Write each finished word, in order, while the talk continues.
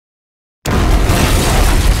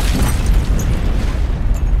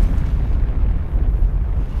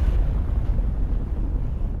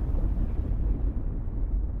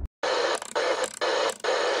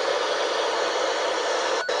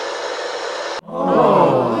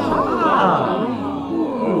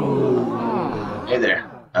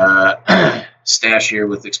Stache here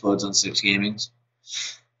with Explodes on 6 Gamings.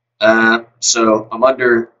 So I'm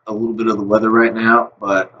under a little bit of the weather right now,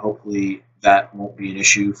 but hopefully that won't be an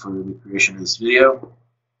issue for the creation of this video.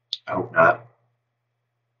 I hope not.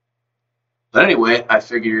 But anyway, I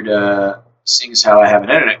figured, seeing as how I have an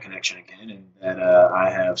internet connection again, and that I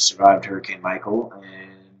have survived Hurricane Michael,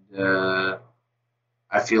 and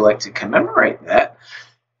I feel like to commemorate that,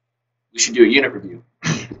 we should do a unit review.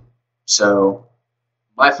 So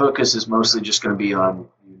my focus is mostly just going to be on,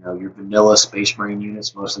 your vanilla Space Marine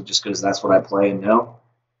units, mostly just because that's what I play and know,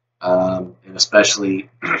 and especially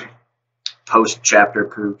post-chapter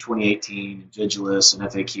Crew 2018, Vigilus, and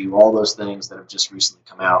FAQ, all those things that have just recently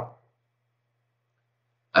come out.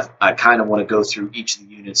 I kind of want to go through each of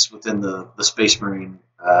the units within the Space Marine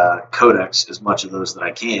Codex, as much of those that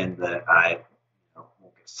I can, that I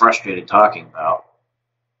won't get frustrated talking about.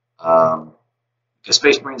 Because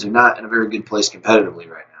Space Marines are not in a very good place competitively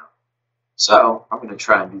right now. So I'm going to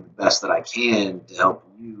try and do the best that I can to help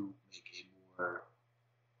you make a more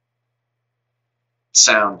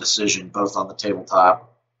sound decision, both on the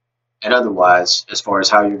tabletop and otherwise, as far as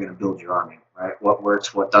how you're going to build your army. Right? What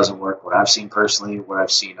works, what doesn't work, what I've seen personally, what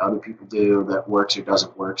I've seen other people do that works or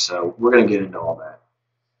doesn't work. So we're going to get into all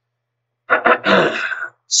that.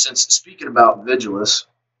 Since speaking about Vigilus,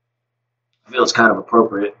 I feel it's kind of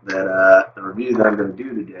appropriate that the review that I'm going to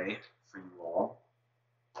do today for you all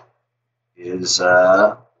is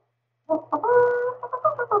Papa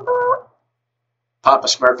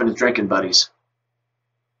Smurf and his drinking buddies.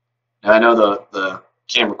 Now I know the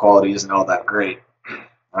camera quality isn't all that great.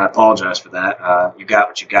 I apologize for that. You got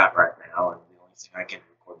what you got right now, and the only thing I can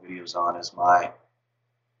record videos on is my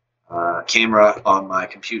camera on my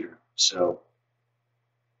computer. So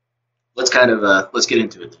let's get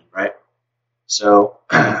into it then, right? So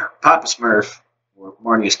Papa Smurf, or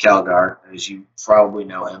Marneus Calgar, as you probably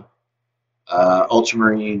know him,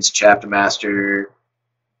 Ultramarines Chapter Master,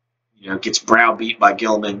 gets browbeat by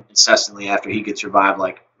Gilman incessantly after he gets revived.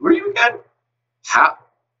 Like, who are you again?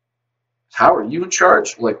 How are you in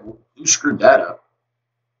charge? Like, who screwed that up?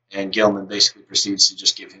 And Gilman basically proceeds to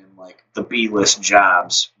just give him, like, the B-list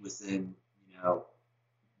jobs within,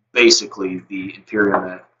 basically the Imperium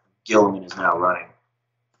that Gilman is now running.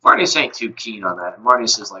 Marneus ain't too keen on that. And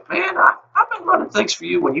Marneus is like, man, I've been running things for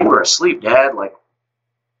you when you were asleep, Dad. Like,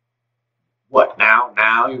 what, now?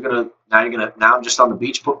 Now I'm just on the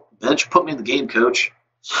bench, put me in the game, coach.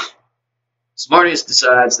 So Marneus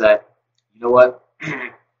decides that, you know what?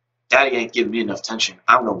 Daddy ain't giving me enough attention.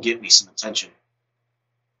 I'm going to get me some attention.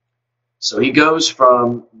 So he goes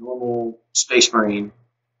from normal Space Marine,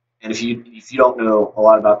 and if you don't know a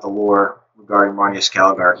lot about the lore regarding Marneus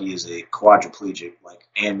Calgar, he is a quadriplegic,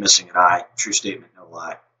 and missing an eye. True statement, no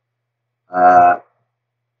lie.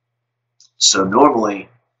 So normally,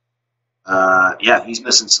 he's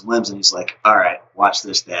missing some limbs, and he's like, all right, watch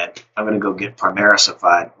this, Dad. I'm going to go get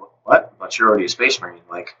Primarisified. What? But you're already a Space Marine.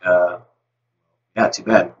 Yeah, too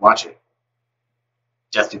bad. Watch it.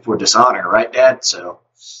 Death before dishonor, right, Dad? So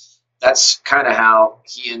that's kind of how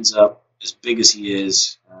he ends up as big as he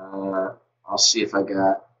is. I'll see if I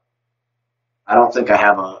don't think I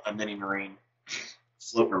have a mini Marine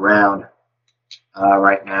floating around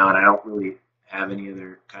right now, and I don't really have any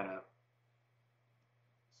other kind of.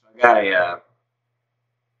 So I got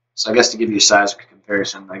so I guess to give you a size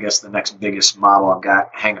comparison, I guess the next biggest model I've got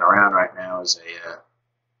hanging around right now is a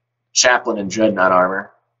Chaplain in Dreadnought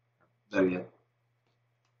armor. There you go.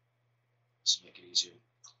 Let's make it easier.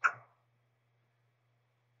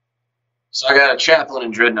 So I got a Chaplain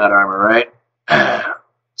in Dreadnought armor, right?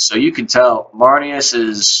 So you can tell Marneus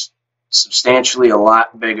is substantially a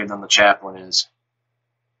lot bigger than the Chaplain is.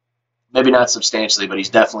 Maybe not substantially, but he's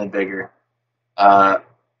definitely bigger.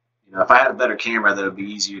 If I had a better camera, that would be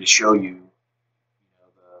easier to show you,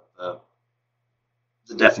 the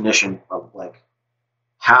definition of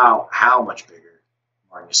how much bigger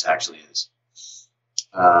Marneus actually is.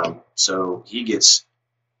 So he gets,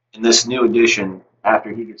 in this new edition,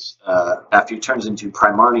 after he turns into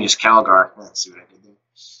Primaris Calgar, let's see what I did there.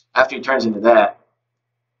 After he turns into that,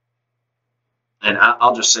 and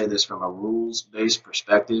I'll just say this from a rules-based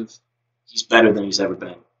perspective, he's better than he's ever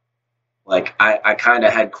been. Like, I kind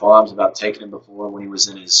of had qualms about taking him before when he was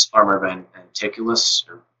in his Armor of Anticulus,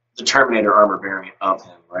 or the Terminator armor variant of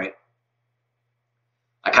him, right?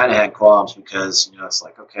 I kind of had qualms because, it's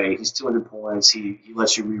like, okay, he's 200 points, he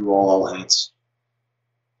lets you reroll all hits.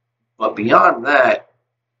 But beyond that,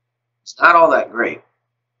 it's not all that great,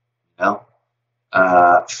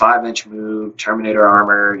 5-inch move, Terminator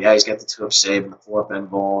armor, yeah, he's got the 2-up save and the 4-up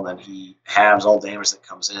invul, and then he halves all damage that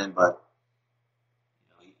comes in, but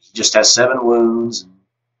he just has 7 wounds, and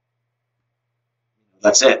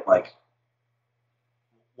That's it. Like,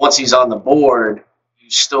 once he's on the board, you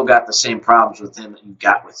still got the same problems with him that you've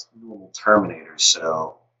got with normal Terminators.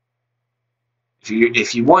 So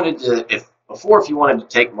if you wanted to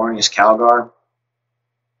take Marneus Calgar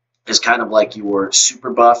as kind of like your super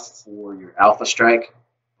buff for your Alpha Strike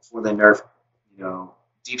before they nerf,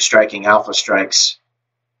 deep striking Alpha Strikes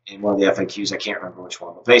in one of the FAQs. I can't remember which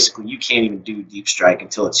one, but basically you can't even do deep strike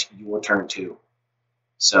until it's your turn 2.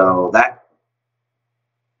 So that,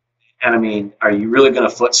 and I mean, are you really going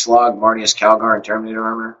to foot slog Marneus Calgar in Terminator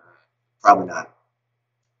armor? Probably not.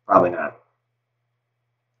 Probably not.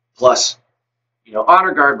 Plus,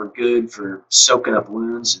 Honor Guard were good for soaking up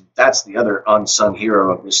wounds, and that's the other unsung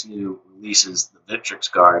hero of this new release is the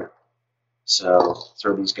Victrix Guard. So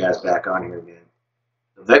throw these guys back on here again.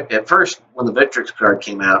 At first, when the Victrix Guard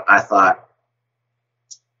came out, I thought,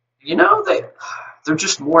 they're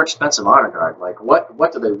just more expensive Honor Guard. Like,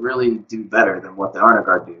 what do they really do better than what the Honor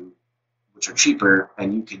Guard do, which are cheaper,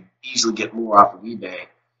 and you could easily get more off of eBay.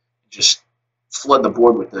 Just flood the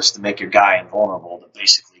board with this to make your guy invulnerable to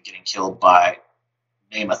basically getting killed by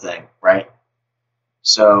name a thing, right?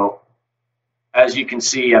 So, as you can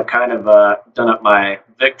see, I've kind of done up my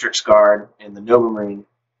Victrix Guard in the Nova Marine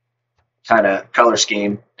kind of color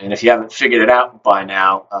scheme, and if you haven't figured it out by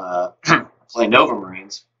now, I play Nova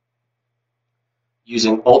Marines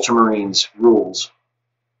using Ultramarines rules.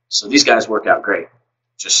 So these guys work out great.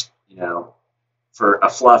 Just, for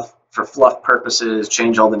fluff purposes,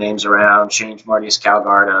 change all the names around, change Marneus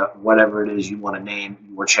Calgar to whatever it is you want to name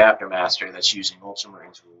your chapter master that's using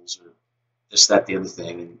Ultramarines rules, or this, that, the other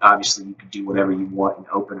thing. And obviously you can do whatever you want in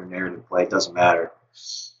open or narrative play, it doesn't matter.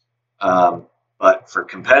 But for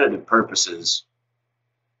competitive purposes,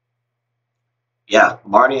 yeah,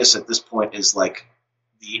 Marneus at this point is like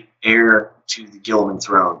the heir to the Gilliman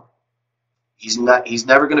throne. He's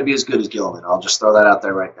never going to be as good as Gilliman. I'll just throw that out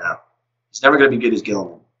there right now. He's never going to be good as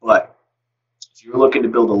Gilliman. But if you're looking to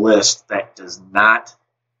build a list that does not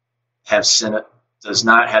have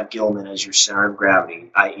Gilliman as your center of gravity,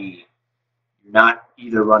 i.e., you're not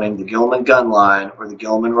either running the Gilliman gun line or the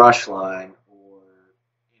Gilliman rush line or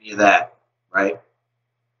any of that, right?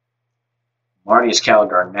 Marneus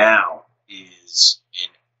Calgar now is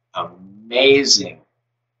an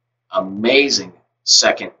amazing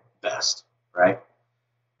second best, right?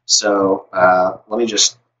 So let me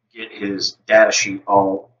just get his data sheet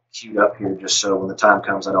all queued up here just so when the time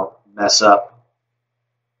comes I don't mess up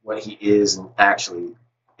what he is and actually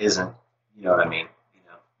isn't. You know what I mean?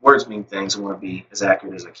 Words mean things. I want to be as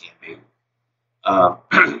accurate as I can be.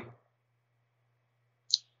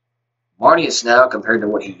 Marneus now, compared to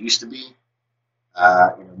what he used to be,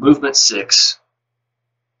 movement 6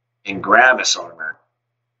 in Gravis armor.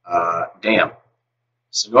 Damn.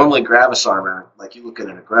 So normally Gravis armor, like you look at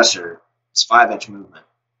an aggressor, it's 5-inch movement.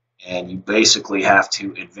 And you basically have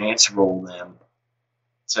to advance roll them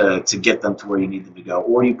to get them to where you need them to go.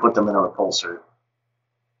 Or you put them in a repulsor.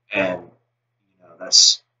 And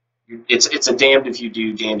it's a damned if you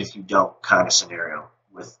do, damned if you don't kind of scenario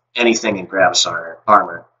with anything in Gravis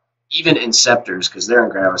armor. Even Inceptors, because they're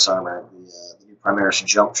in Gravis armor, the new Primaris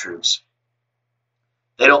jump troops,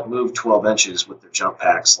 they don't move 12 inches with their jump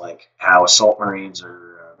packs like how Assault Marines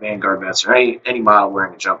or Vanguard vets or any model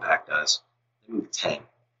wearing a jump pack does. They move 10. And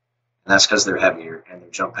that's because they're heavier, and their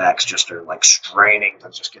jump packs just are like straining to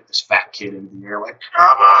just get this fat kid into the air, like, come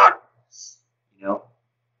on!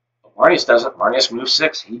 But Marneus doesn't. Marneus moves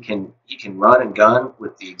 6. He can run and gun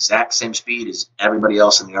with the exact same speed as everybody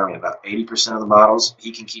else in the army. About 80% of the models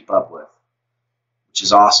he can keep up with, which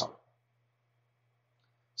is awesome.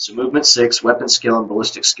 So movement 6, weapon skill and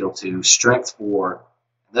ballistic skill 2, strength 4.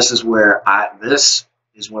 And this is where this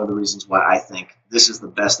is one of the reasons why I think this is the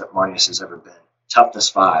best that Marneus has ever been. Toughness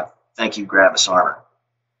 5. Thank you, Gravis armor.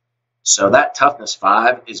 So that toughness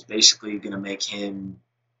 5 is basically going to make him.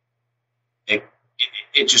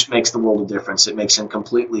 It just makes the world of difference. It makes him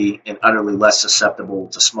completely and utterly less susceptible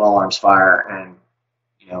to small arms fire and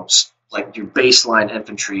like your baseline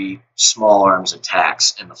infantry small arms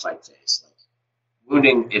attacks in the fight phase. Like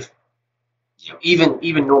wounding, if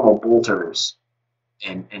even normal bolters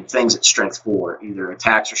and things at strength 4, either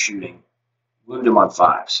attacks or shooting, wound them on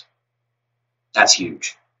 5s. That's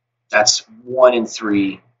huge. That's 1 in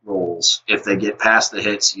 3 rolls. If they get past the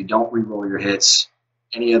hits, you don't re-roll your hits.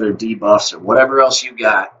 Any other debuffs or whatever else you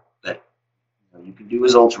got that you can do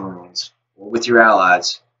as Ultramarines or with your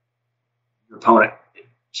allies, your opponent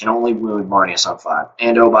can only wound Marneus on 5.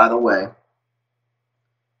 And oh, by the way,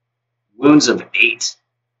 wounds of 8.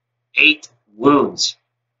 8 wounds.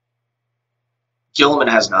 Gilliman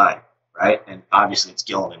has 9, right? And obviously it's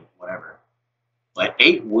Gilliman, whatever. But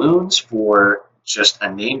 8 wounds for just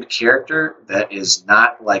a named character that is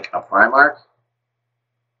not like a Primarch.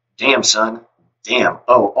 Damn, son. Damn.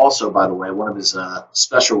 Oh, also, by the way, one of his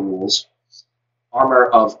special rules, Armor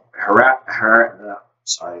of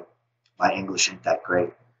sorry, my English ain't that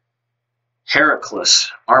great.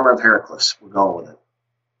 Heracles. Armor of Heracles. We're going with it.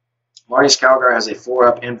 Marneus Calgar has a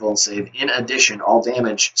 4-up invuln save. In addition, all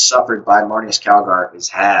damage suffered by Marneus Calgar is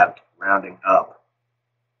halved, rounding up.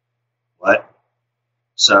 What?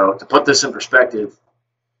 So, to put this in perspective,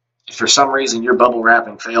 if for some reason your bubble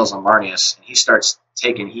wrapping fails on Marneus and he starts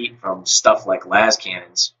taking heat from stuff like las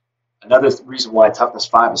cannons, another reason why toughness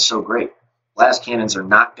 5 is so great. Las cannons are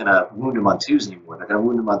not going to wound him on 2s anymore. They're going to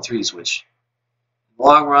wound him on 3s, which in the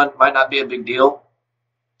long run might not be a big deal,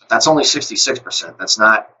 but that's only 66%. That's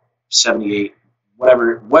not 78,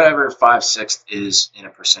 whatever 5/6 is in a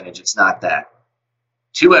percentage. It's not that.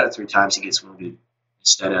 2 out of 3 times he gets wounded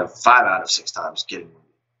instead of 5 out of 6 times getting wounded.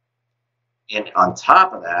 And on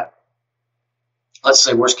top of that, let's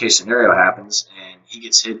say worst case scenario happens and he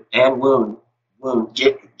gets hit and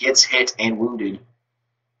gets hit and wounded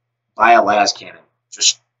by a las cannon.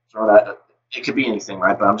 Just throw that. It could be anything,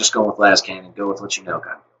 right? But I'm just going with las cannon. Go with what you know,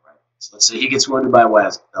 kind of, right? So let's say he gets wounded by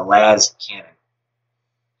a las cannon,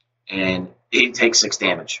 and he takes 6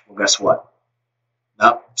 damage. Well, guess what?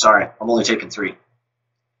 Nope, sorry, I'm only taking 3.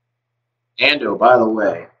 Ando, by the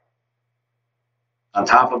way, on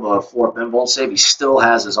top of a 4-up invuln save, he still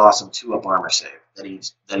has his awesome 2-up armor save that he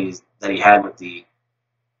had with the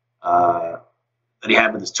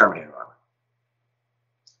his Terminator armor.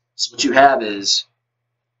 So what you have is,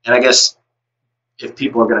 and I guess if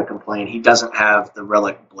people are going to complain, he doesn't have the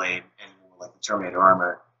relic blade anymore like the Terminator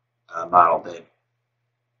armor model did.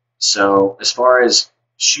 So as far as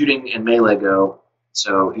shooting and melee go,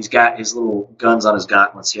 so he's got his little guns on his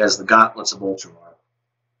gauntlets. He has the gauntlets of Ultramar.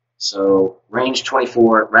 So range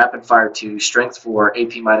 24, rapid fire 2, strength 4,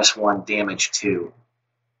 AP -1, damage 2.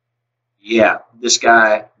 Yeah, this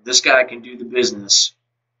guy can do the business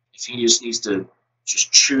if he just needs to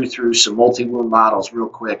just chew through some multi-wound models real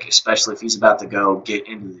quick, especially if he's about to go get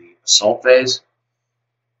into the assault phase.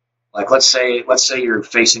 Like let's say you're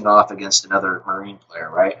facing off against another Marine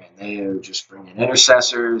player, right? And they are just bringing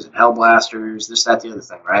intercessors and hellblasters, this, that, the other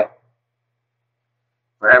thing, right?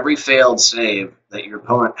 For every failed save that your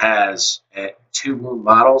opponent has at 2 wound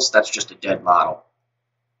models, that's just a dead model.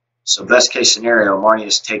 So best case scenario,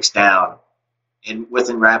 Marneus takes down,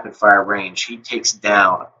 within rapid fire range, he takes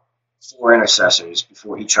down 4 intercessors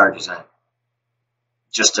before he charges in.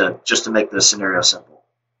 Just to make the scenario simple,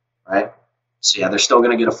 right? So yeah, they're still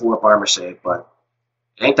going to get a 4-up armor save, but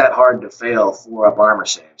it ain't that hard to fail 4-up armor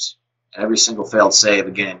saves. And every single failed save,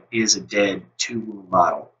 again, is a dead 2-wound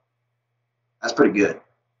model. That's pretty good.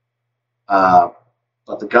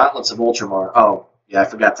 But the Gauntlets of Ultramar, oh, yeah, I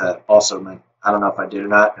forgot to also mention, I don't know if I did or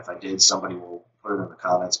not. If I did, somebody will put it in the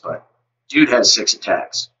comments, but dude has 6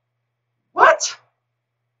 attacks. What?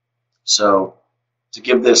 So, to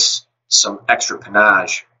give this some extra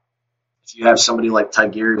panache, if you have somebody like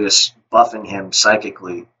Tigerius buffing him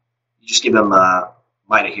psychically, you just give him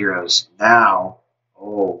Might of Heroes. Now,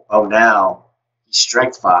 now, he's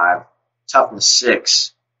Strength 5, Toughness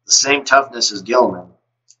 6, the same toughness as Gilman,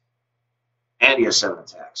 and he has 7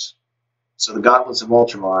 attacks. So the Gauntlets of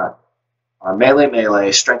Ultramar are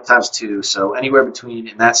melee, strength times 2, so anywhere between,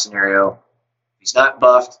 in that scenario, if he's not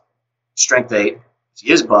buffed, strength 8. If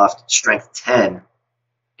he is buffed, strength 10,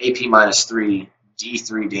 AP -3,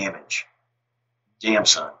 D3 damage. Damn,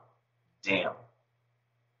 son. Damn.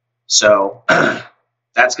 So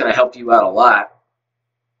that's going to help you out a lot.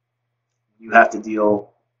 You have to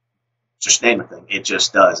deal, just name a thing. It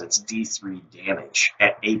just does. It's D3 damage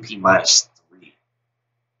at AP -3.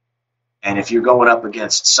 And if you're going up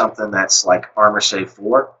against something that's like armor save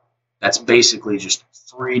 4, that's basically just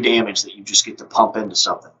 3 damage that you just get to pump into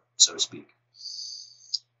something, so to speak.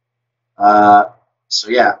 So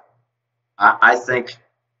yeah, I think,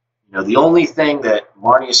 the only thing that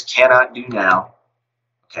Marneus cannot do now,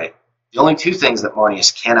 okay, the only 2 things that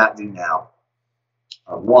Marneus cannot do now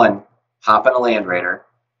are 1, hop in a Land Raider,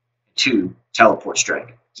 and 2, teleport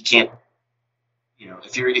strike. He can't,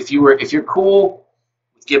 if you're cool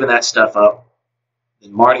with giving that stuff up,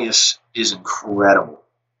 then Marneus is incredible.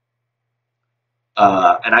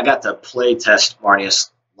 And I got to play test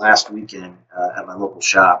Marneus last weekend at my local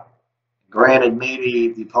shop. Granted,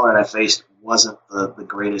 maybe the opponent I faced wasn't the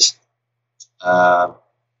greatest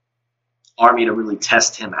army to really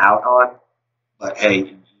test him out on, but hey,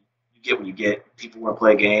 you get what you get. People want to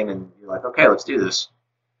play a game, and you're like, okay, let's do this.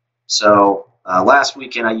 So last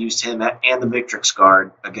weekend I used him and the Victrix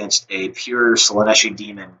Guard against a pure Slaaneshi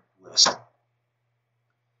Demon list.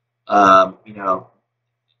 You know,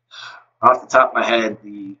 off the top of my head,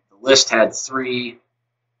 the list had 3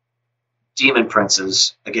 demon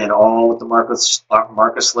princes. Again, all with the Marcus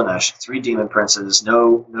Slanesh. 3 demon princes.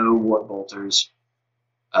 No wart bolters.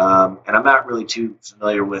 And I'm not really too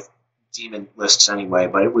familiar with demon lists anyway.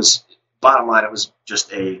 But it was, bottom line, it was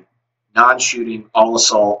just a non-shooting,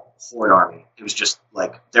 all-assault horde army. It was just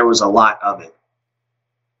like there was a lot of it.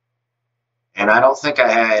 And I don't think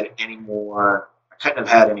I had any more. I couldn't have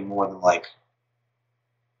had any more than like.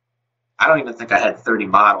 I don't even think I had 30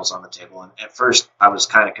 models on the table. And at first, I was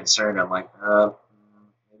kind of concerned. I'm like,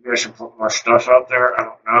 maybe I should put more stuff out there. I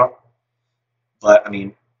don't know. But I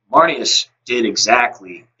mean, Marneus did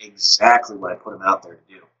exactly what I put him out there to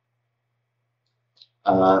do.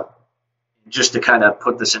 Just to kind of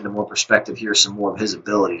put this into more perspective, here's some more of his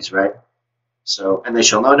abilities, right? So, and they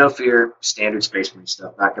shall know no fear, standard Space Marine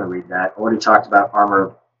stuff. Not going to read that. Already talked about Armor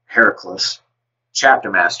of Heracles,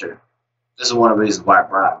 Chapter Master. This is one of the reasons why I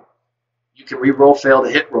brought him. You can re-roll fail to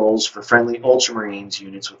hit rolls for friendly Ultramarines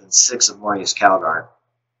units within 6 of Marneus Calgar.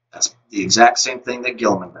 That's the exact same thing that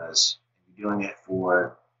Gilman does. You're doing it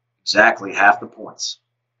for exactly half the points.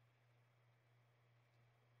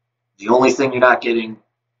 The only thing you're not getting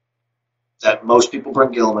that most people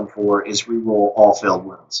bring Gilman for is re-roll all failed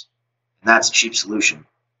wounds. And that's a cheap solution.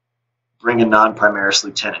 Bring a non-Primaris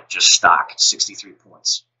Lieutenant, just stock, 63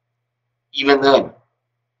 points. Even then,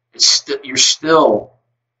 you're still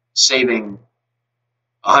saving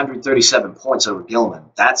 137 points over Gilman.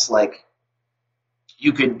 That's like,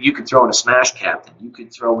 you could throw in a Smash Captain. You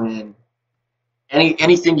could throw in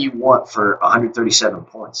anything you want for 137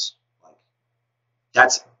 points. Like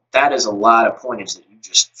that is a lot of pointage that you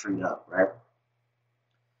just freed up, right?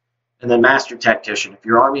 And then Master Tactician. If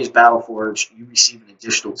your army is Battleforged, you receive an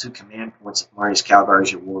additional 2 command points if Marneus Calgar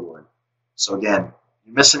is your warlord. So again,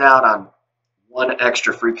 you're missing out on 1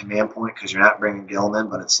 extra free command point because you're not bringing Gilman,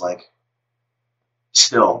 but it's like,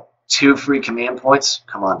 still, 2 free command points?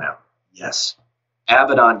 Come on now. Yes.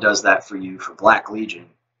 Abaddon does that for you for Black Legion.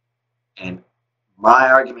 And my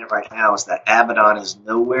argument right now is that Abaddon is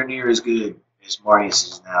nowhere near as good as Marneus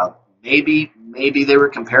is now. Maybe they were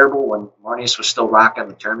comparable when Marneus was still rocking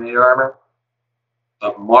the Terminator armor.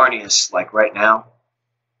 But Marneus, like right now,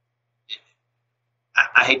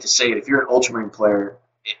 I hate to say it, if you're an Ultramarine player,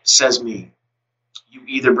 it says me, you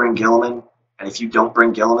either bring Gilman, and if you don't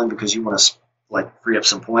bring Gilman because you want to like free up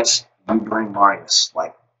some points, you bring Marneus.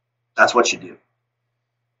 Like, that's what you do,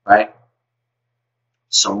 right?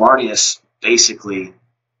 So Marneus basically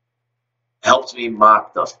helped me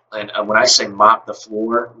mop the, and when I say mop the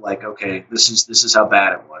floor, like, okay, this is how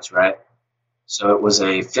bad it was, right? So it was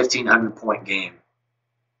a 1,500 point game.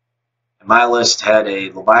 And my list had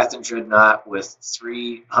a Leviathan Dreadnought with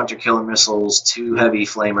 3 Hunter Killer missiles, 2 heavy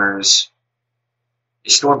flamers, a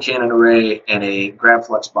Storm Cannon array, and a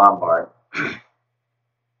Grabflux Bombard.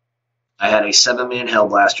 I had a 7-man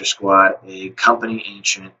Hellblaster squad, a Company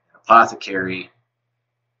Ancient, an Apothecary,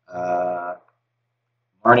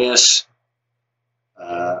 Marneus,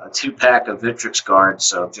 a 2-pack of Victrix Guard,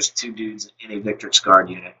 so just 2 dudes in a Victrix Guard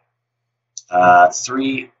unit,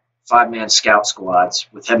 3 5-man Scout squads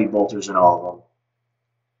with heavy bolters in all of them.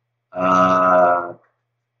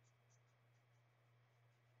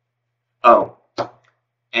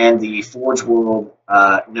 And the Forge World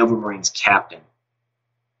Nova Marines Captain.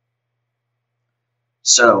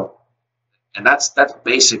 So, and that's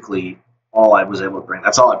basically all I was able to bring.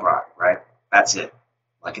 That's all I brought, right? That's it.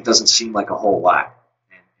 Like, it doesn't seem like a whole lot.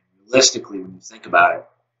 And realistically, when you think about it,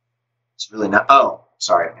 it's really not. Oh,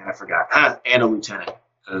 sorry, and I forgot. And a lieutenant,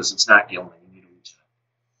 because it's not Gilman. You need a lieutenant.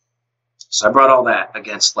 So I brought all that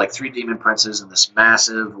against like 3 demon princes and this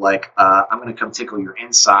massive, like, I'm going to come tickle your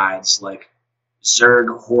insides, like,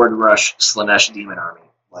 Zerg Horde Rush Slanesh Demon Army.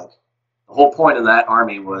 Like, the whole point of that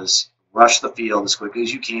army was rush the field as quickly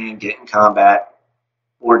as you can, get in combat,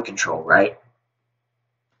 board control, right?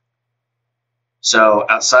 So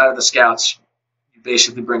outside of the scouts, you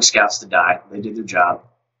basically bring scouts to die. They did their job.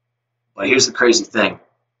 But here's the crazy thing.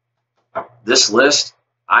 This list,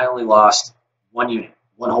 I only lost 1 unit,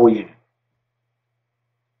 1 whole unit.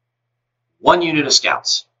 1 unit of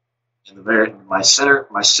scouts. In the my center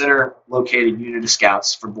located unit of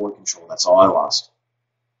scouts for board control. That's all I lost.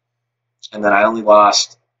 And then I only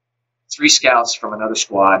lost 3 scouts from another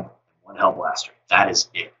squad and 1 Hellblaster. That is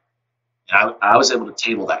it. And I was able to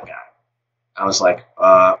table that guy. I was like,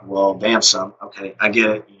 well, damn son. Okay, I get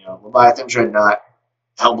it. You know, Leviathan Dreadnought,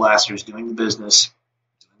 Hellblasters doing the business,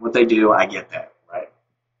 doing what they do. I get that, right?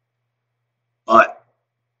 But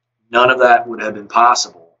none of that would have been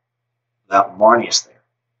possible without Marneus there.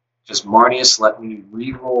 Because Marneus let me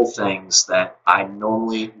re-roll things that I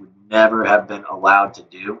normally would never have been allowed to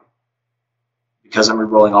do, because I'm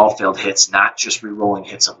rerolling all failed hits, not just rerolling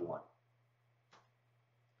hits of 1.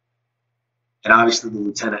 And obviously the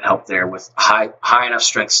lieutenant helped there with high enough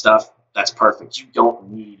strength stuff. That's perfect. You don't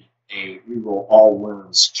need a reroll all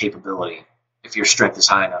wounds capability if your strength is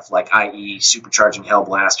high enough, like i.e. supercharging hell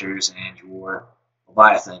blasters and your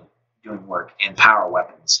Leviathan doing work, and power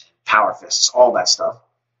weapons, and power fists, all that stuff.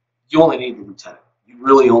 You only need the lieutenant. You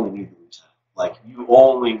really only need the lieutenant. Like, you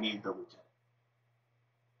only need the lieutenant.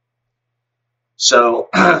 So,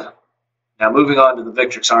 now moving on to the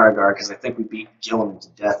Victrix Honor Guard, because I think we beat Gilliman to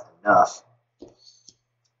death enough.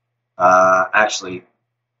 Actually,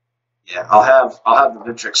 yeah, I'll have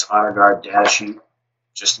the Victrix Honor Guard data sheet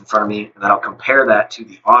just in front of me, and then I'll compare that to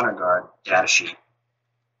the Honor Guard data sheet.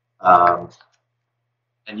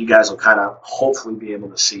 And you guys will kind of hopefully be able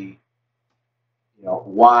to see, you know,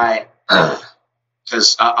 why.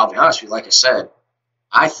 Because I'll be honest with you, like I said,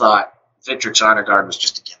 I thought Victrix Honor Guard was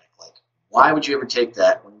just a gimmick. Like, why would you ever take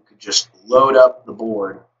that when you could just load up the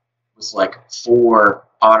board with like 4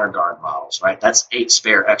 Honor Guard models, right? That's 8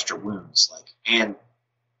 spare extra wounds. Like, and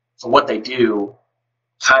for what they do,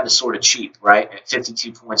 kind of sort of cheap, right? At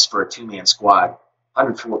 52 points for a 2-man squad,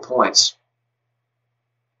 104 points.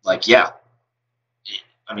 Like, yeah.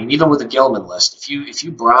 I mean, even with a Gilliman list, if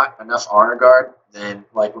you brought enough Honor Guard, then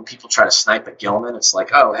like when people try to snipe at Gilliman, it's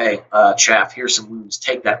like, oh hey, Chaff, here's some wounds,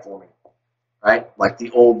 take that for me, right? Like the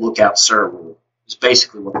old Lookout Sir rule is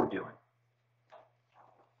basically what we're doing.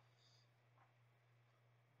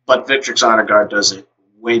 But Victrix Honor Guard does it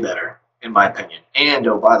way better, in my opinion. And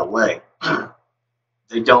oh, by the way,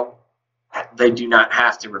 they do not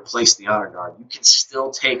have to replace the Honor Guard. You can still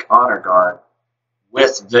take Honor Guard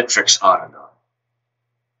with Victrix Honor Guard.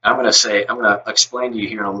 I'm going to explain to you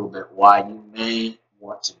here in a little bit why you may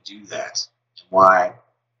want to do that, and why,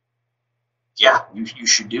 yeah, you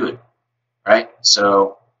should do it, right?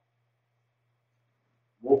 So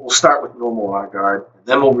we'll start with normal Honor Guard, and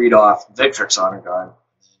then we'll read off Victrix Honor Guard, and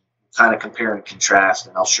then we'll kind of compare and contrast,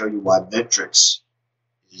 and I'll show you why Victrix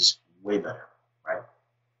is way better, right?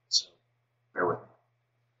 So bear with me.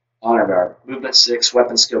 Honor Guard, movement 6,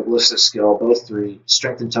 weapon skill, ballistic skill, both 3,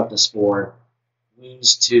 strength and toughness 4.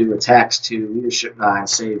 Wounds 2, attacks 2, leadership 9,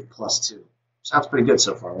 save +2. Sounds pretty good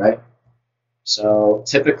so far, right? So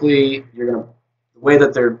typically, the way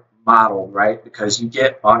that they're modeled, right? Because you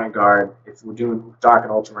get Honor Guard, if we're doing Dark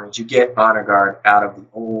and Ultramarines, you get Honor Guard out of the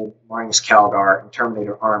old Marneus Calgar and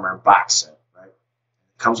Terminator Armor box set, right?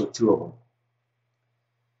 It comes with 2 of them.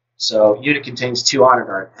 So unit contains 2 Honor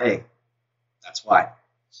Guard. Hey, that's why.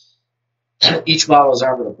 Each model is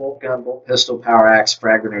armed with a bolt gun, bolt pistol, power axe,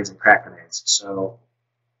 frag grenades, and crack grenades. So,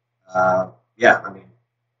 yeah, I mean,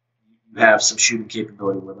 you have some shooting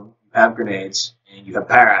capability with them. You have grenades, and you have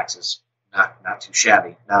power axes. Not too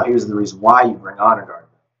shabby. Now, here's the reason why you bring Honor Guard.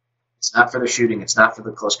 It's not for the shooting. It's not for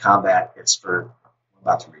the close combat. It's for what I'm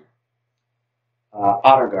about to read.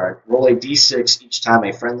 Honor Guard. Roll a d6 each time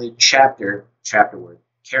a friendly character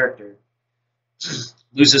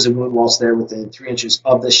loses a wound whilst they're within 3 inches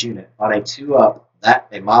of this unit. On a 2-up, that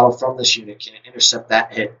a model from this unit can intercept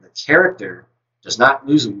that hit. The character does not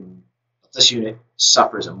lose a wound, but this unit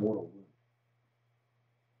suffers a mortal wound.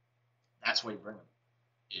 That's what you bring them.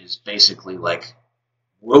 Is basically like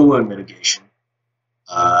mortal wound mitigation.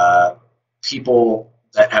 People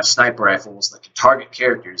that have sniper rifles that can target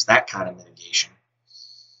characters, that kind of mitigation.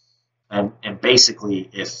 And basically,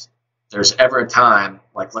 if there's ever a time,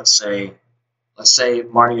 like let's say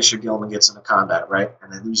Marneus or Gilliman gets into combat, right,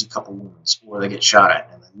 and they lose a couple wounds, or they get shot at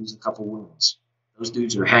and they lose a couple wounds. Those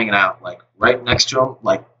dudes are hanging out like right next to them,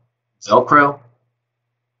 like Velcro.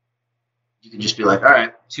 You can just be like, all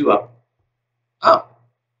right, 2-up. Oh,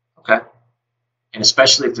 okay. And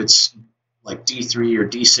especially if it's like D3 or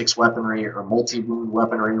D6 weaponry or multi-wound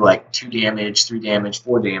weaponry, like 2 damage, 3 damage,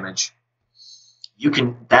 4 damage. You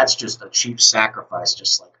can. That's just a cheap sacrifice.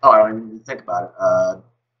 Just like, oh, I don't even need to think about it.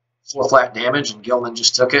 4 flat damage, and Gilliman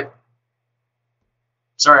just took it.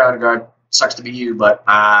 Sorry, Honor Guard. Sucks to be you, but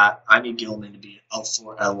I need Gilliman to be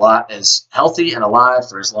as healthy and alive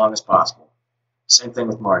for as long as possible. Same thing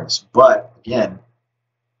with Marneus. But, again,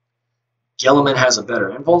 Gilliman has a better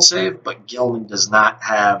invuln save, but Gilliman does not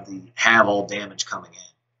have the all damage coming in.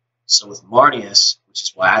 So with Marneus, which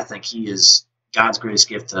is why I think he is God's greatest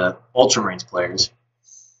gift to Ultramarines players,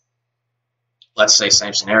 let's say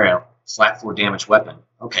same scenario, flat 4 damage weapon.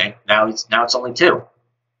 Okay, now it's only 2.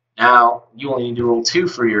 Now you only need to roll 2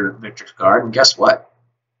 for your Victrix Guard, and guess what?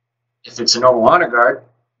 If it's a normal Honor Guard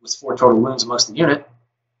with 4 total wounds amongst the unit,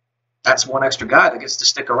 that's 1 extra guy that gets to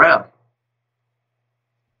stick around.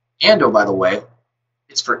 And oh, by the way,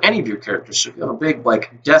 it's for any of your characters. So if you have a big,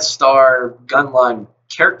 like, Death Star gunline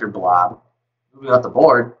character blob moving out the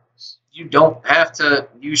board, you don't have to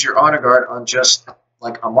use your Honor Guard on just,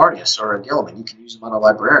 like, a Marneus or a Gilliman. You can use them on a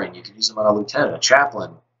Librarian. You can use them on a Lieutenant, a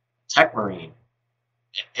Chaplain, Tech Marine.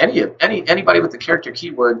 Anybody with the character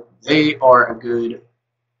keyword, they are a good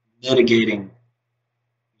mitigating,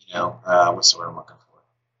 what's the word I'm looking for?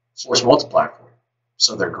 Force multiplier for you.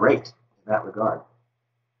 So they're great in that regard.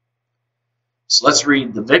 So let's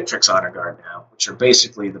read the Victrix Honor Guard now, which are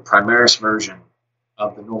basically the Primaris version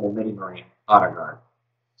of the normal mini-marine Honor Guard.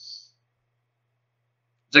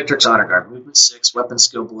 Victrix Honor Guard, movement 6, weapon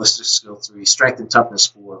skill, ballistic skill 3, strength and toughness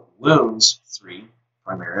 4, wounds 3,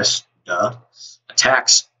 Primaris, duh,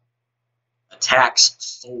 attacks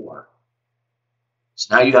 4.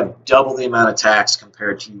 So now you have double the amount of attacks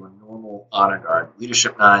compared to your normal Honor Guard.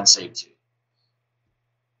 Leadership 9, save 2.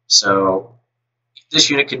 So this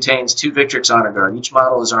unit contains 2 Victrix Honor Guard. Each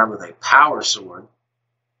model is armed with a power sword,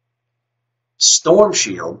 storm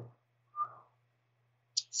shield,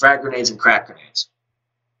 frag grenades, and crack grenades.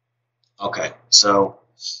 Okay, so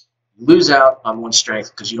you lose out on 1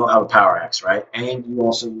 strength because you don't have a power axe, right? And you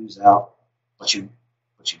also lose out, but you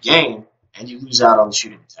gain, and you lose out on the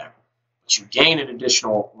shooting attack. But you gain an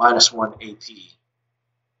additional -1 AP.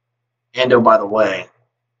 And oh, by the way,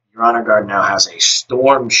 your Honor Guard now has a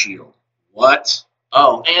storm shield. What?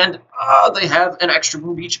 Oh, and they have an extra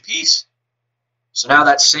wound each apiece. So now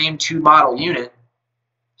that same 2-model unit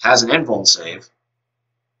has an invuln save.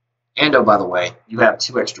 And oh, by the way, you have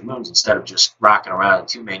 2 extra wounds instead of just rocking around a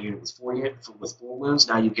 2-man unit with 4 wounds.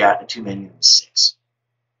 Now you've got a 2-man unit with 6.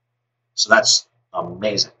 So that's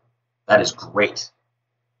amazing. That is great.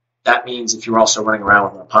 That means if you're also running around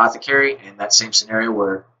with an apothecary in that same scenario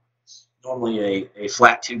where normally a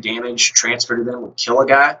flat 2 damage transfer to them would kill a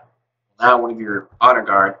guy, now one of your Honor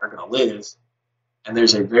Guard are going to live, and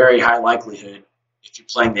there's a very high likelihood, if you're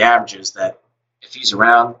playing the averages, that if he's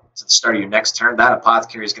around to the start of your next turn, that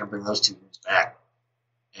apothecary is going to bring those 2 wounds back,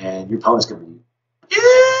 and your opponent's going to be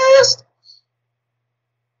pissed.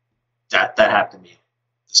 That happened to me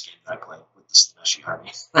this game that I played with the Stache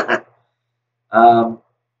army.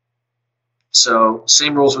 So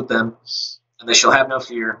same rules with them, and they shall have no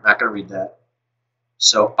fear. Not going to read that.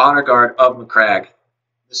 So Honor Guard of McCrag.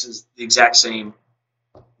 This is the exact same,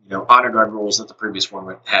 Honor Guard rules that the previous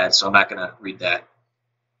one had, so I'm not going to read that.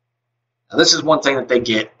 Now, this is one thing that they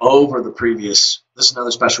get over the previous. This is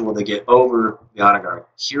another special rule they get over the Honor Guard.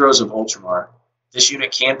 Heroes of Ultramar. This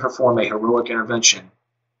unit can perform a heroic intervention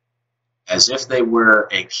as if they were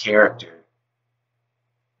a character.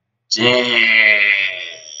 Damn.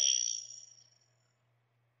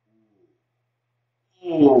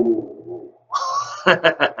 Ooh.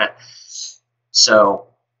 So,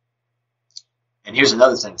 and here's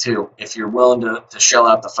another thing too. If you're willing to shell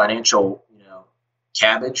out the financial,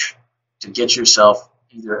 cabbage to get yourself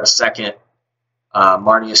either a second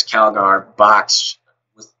Marneus Calgar box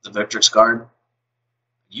with the Victrix Guard,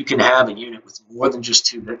 you can have a unit with more than just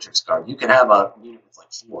 2 Victrix Guard. You can have a unit with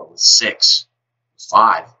like 4, with 6, with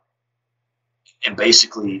 5. And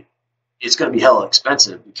basically, it's going to be hella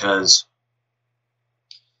expensive because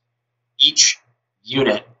each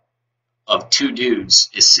unit of 2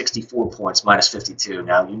 dudes is 64 points minus 52.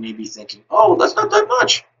 Now, you may be thinking, oh, that's not that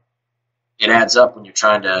much. It adds up when you're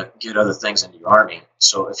trying to get other things into your army.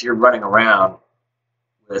 So if you're running around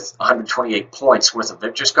with 128 points worth of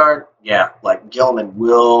Victrix Guard, yeah, like Gilliman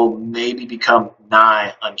will maybe become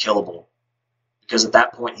nigh unkillable. Because at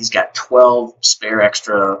that point, he's got 12 spare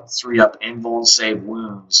extra 3-up invuln save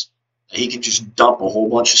wounds that he can just dump a whole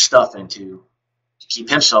bunch of stuff into to keep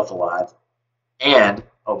himself alive. And,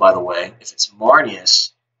 oh, by the way, if it's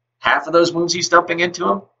Marneus, half of those wounds he's dumping into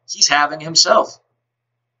him, he's having himself.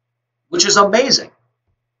 Which is amazing.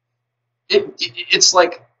 It's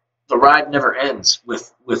like the ride never ends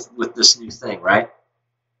with this new thing, right?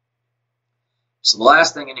 So the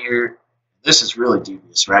last thing in here, this is really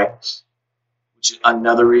dubious, right? Which is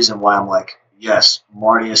another reason why I'm like, yes,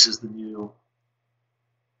 Marneus is the new.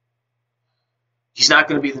 He's not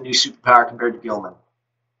going to be the new superpower compared to Gilliman.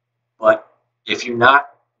 But if you're not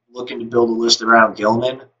looking to build a list around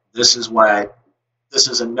Gilliman, this is why. This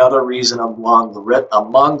is another reason among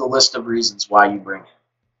the list of reasons why you bring him.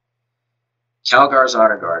 Calgar's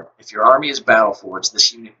Honor Guard. If your army is battle-forged,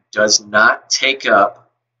 this unit does not take up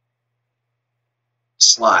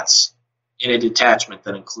slots in a detachment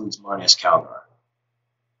that includes Marneus Calgar.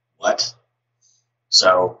 What?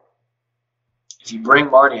 So, if you bring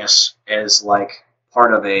Marneus as like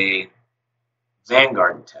part of a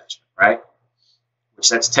Vanguard detachment, right? Which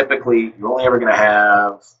that's typically, you're only ever going to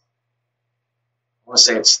have want to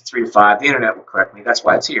say it's 3 to 5. The internet will correct me. That's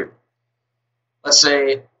why it's here. Let's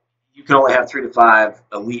say you can only have 3 to 5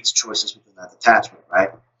 elites choices within that detachment,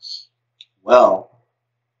 right? Well,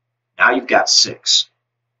 now you've got 6.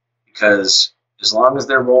 Because as long as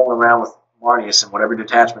they're rolling around with Marneus in whatever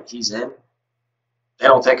detachment he's in, they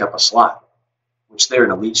don't take up a slot, which they're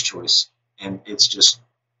an elite's choice. And it's just,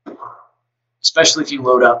 especially if you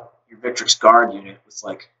load up your Victrix Guard unit with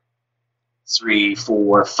like 3,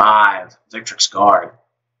 4, 5 Victrix Guard.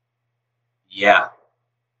 Yeah,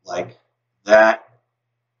 like that's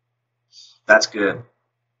good.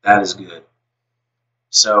 That is good.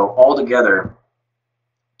 So altogether,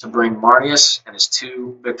 to bring Marneus and his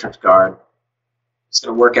 2 Victrix Guard, it's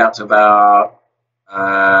going to work out to about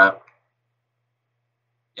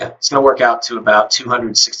it's going to work out to about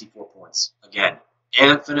 264 points. Again,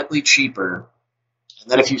 infinitely cheaper. And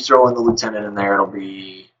then if you throw in the lieutenant in there, it'll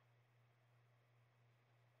be,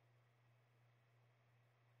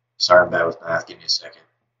 sorry, I'm bad with math. Give me a second.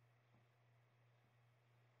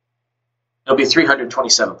 It'll be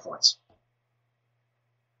 327 points.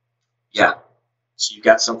 Yeah. So you've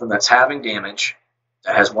got something that's having damage,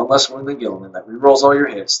 that has 1 less wound than Gilliman, that rerolls all your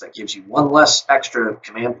hits, that gives you 1 less extra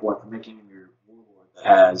command point for making your warlord, that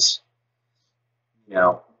has, you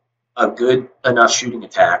know, a good enough shooting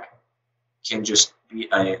attack, can just be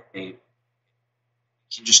can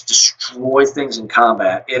just destroy things in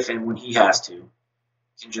combat if and when he has to,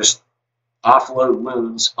 can just offload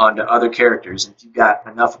wounds onto other characters. And if you've got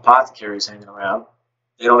enough apothecaries hanging around,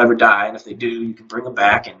 they don't ever die, and if they do, you can bring them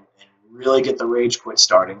back and really get the rage quit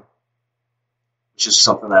starting, which is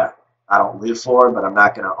something that I don't live for, but I'm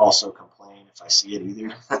not going to also complain if I see it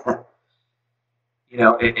either. You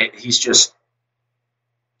know, he's just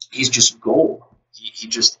gold. He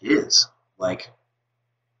just is. Like,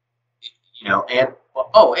 you know, and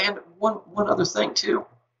oh, and one other thing too.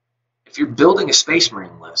 If you're building a Space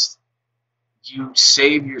Marine list, you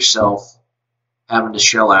save yourself having to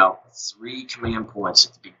shell out 3 command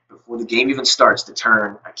points before the game even starts to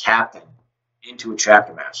turn a captain into a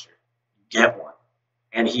chapter master. You get one.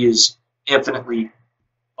 And he is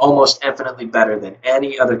almost infinitely better than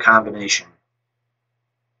any other combination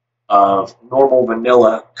of normal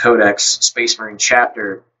vanilla Codex Space Marine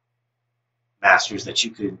chapter masters that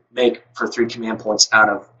you could make for 3 command points out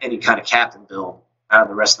of any kind of captain build out of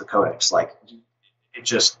the rest of the Codex. Like, it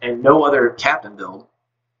just, and no other captain build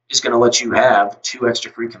is going to let you have 2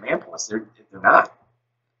 extra free command points. They're not.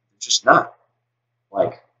 They're just not.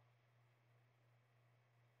 Like,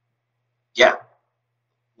 yeah.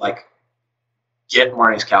 Like, get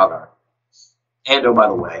Marneus Calgar. And, oh, by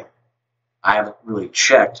the way, I haven't really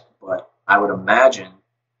checked, but I would imagine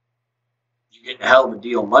you're getting a hell of a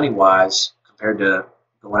deal money-wise compared to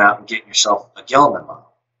going out and getting yourself a Gilliman model.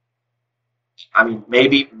 I mean,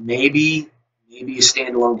 maybe a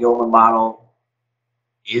standalone Gilliman model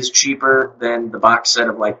is cheaper than the box set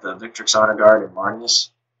of like the Victrix Honor Guard and Marneus.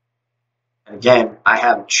 And again, I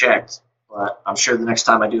haven't checked, but I'm sure the next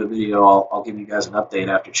time I do a video, I'll give you guys an update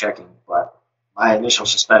after checking. But my initial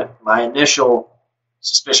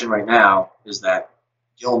suspicion right now is that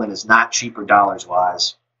Gilliman is not cheaper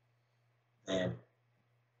dollars-wise than.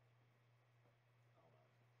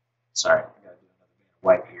 Sorry, I gotta do another bit of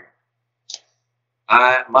wipe here.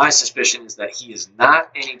 My suspicion is that he is not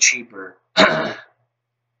any cheaper than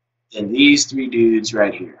these 3 dudes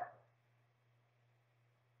right here.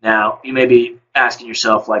 Now, you may be asking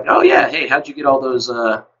yourself, like, oh yeah, hey, how'd you get all those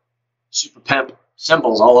super pimp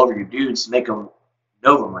symbols all over your dudes to make them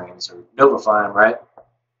Nova Marines or Novify them, right?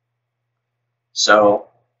 So,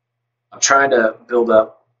 I'm trying to build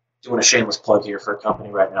up, doing a shameless plug here for a company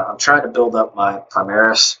right now, I'm trying to build up my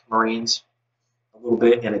Primaris Marines a little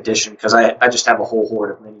bit in addition, because I just have a whole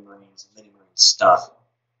horde of mini Marines and mini Marine stuff.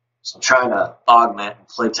 So I'm trying to augment and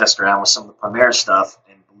play test around with some of the Primaris stuff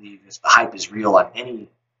and believe if the hype is real on any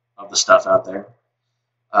of the stuff out there.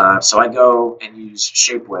 So I go and use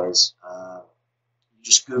Shapeways. You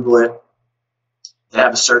just Google it. They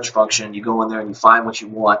have a search function. You go in there and you find what you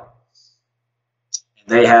want. And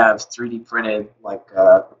they have 3D printed like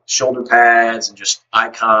shoulder pads and just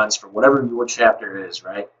icons for whatever your chapter is,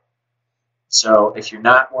 right? So if you're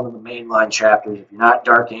not one of the mainline chapters, if you're not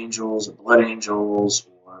Dark Angels or Blood Angels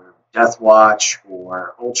or Death Watch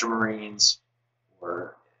or Ultramarines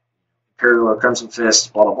or Imperial or Crimson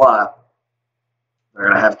Fist, blah, blah, blah, they're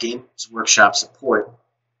going to have Games Workshop support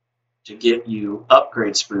to get you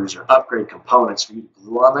upgrade sprues or upgrade components for you to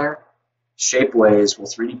glue on there. Shapeways will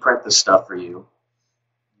 3D print this stuff for you.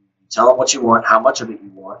 You tell them what you want, how much of it you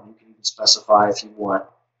want, and you can even specify if you want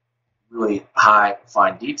really high,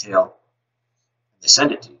 fine detail. They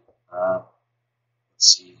send it to you. Let's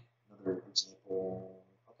see, another example.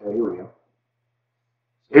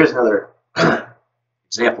 Here's another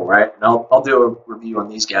example, right? And I'll do a review on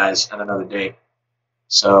these guys on another day.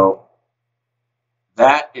 So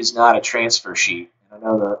that is not a transfer sheet. I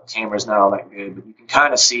know the camera's not all that good, but you can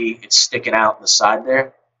kind of see it's sticking out in the side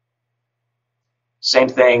there. Same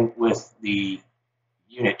thing with the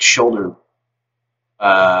unit shoulder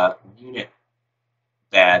unit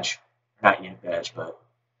badge, not unit badge, but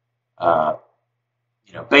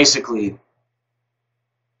you know, basically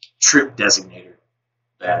troop designator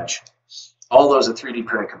badge. All those are 3D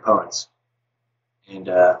printed components, and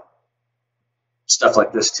stuff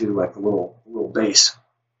like this too, like the little base.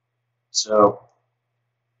 So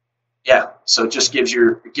yeah, so it just gives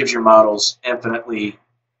your models infinitely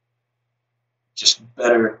just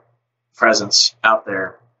better presence out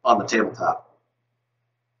there on the tabletop.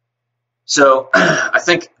 So I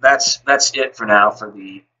think that's it for now for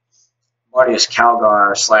the Marneus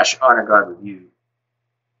Calgar / Honor Guard review.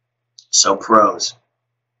 So pros: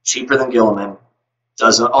 cheaper than Guilliman,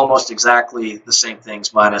 does almost exactly the same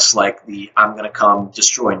things minus like the I'm going to come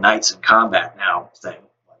destroy knights in combat now thing.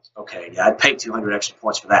 Like, okay, yeah, I'd pay 200 extra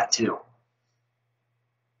points for that too.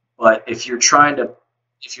 But if you're trying to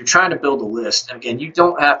build a list, and again, you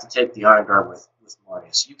don't have to take the Honor Guard with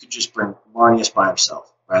Marneus. You could just bring Marneus by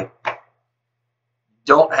himself, right? You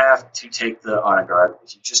don't have to take the Honor Guard.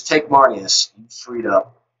 If you just take Marneus, you freed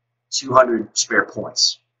up 200 spare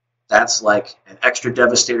points. That's like an extra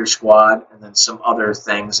Devastator squad and then some other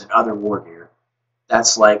things and other war gear.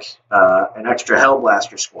 That's like an extra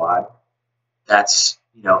Hellblaster squad. That's,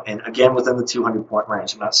 you know, and again within the 200-point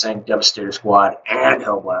range. I'm not saying Devastator squad and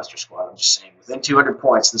Hellblaster squad. I'm just saying within 200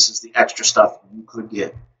 points, this is the extra stuff you could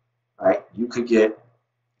get, right? You could get,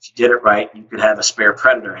 if you did it right, you could have a spare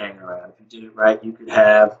Predator hanging around. If you did it right, you could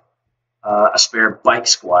have a spare bike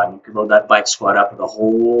squad. You could load that bike squad up with a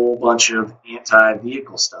whole bunch of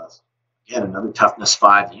anti-vehicle stuff. Again, another toughness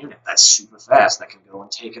 5 unit. That's super fast. That can go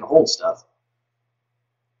and take and hold stuff.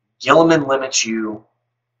 Guilliman limits you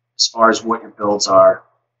as far as what your builds are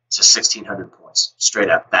to 1,600 points. Straight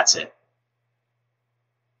up. That's it.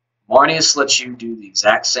 Marneus lets you do the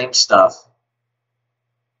exact same stuff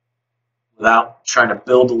without trying to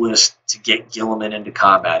build a list to get Guilliman into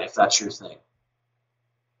combat, if that's your thing.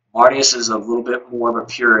 Marneus is a little bit more of a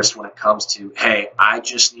purist when it comes to, hey, I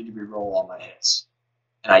just need to reroll all my hits.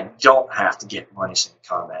 And I don't have to get Marneus into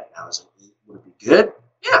combat. Now, would it be good?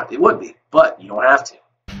 Yeah, it would be. But you don't have to.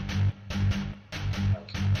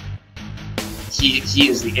 Like, he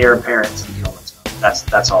is the heir apparent to the Guilliman.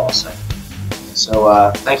 That's all I'll say.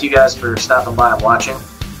 So thank you guys for stopping by and watching.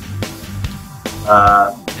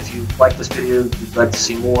 If you like this video, if you'd like to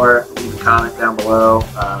see more, leave a comment down below.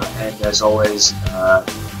 And as always,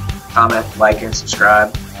 comment, like, and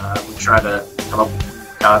subscribe. We try to come up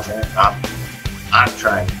with content. I'm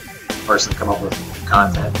trying to personally come up with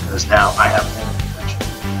content because now I have an internet connection.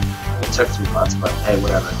 It took 3 months, but hey,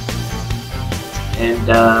 whatever. And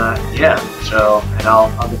yeah, so and I'll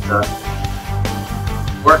get to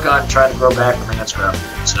work on trying to grow back the man's grub.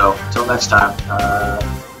 So until next time,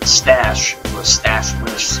 Stache or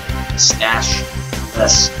Stache-less,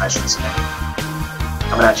 I should say.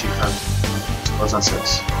 Coming at you from Close on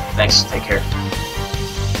 6. Thanks. Take care.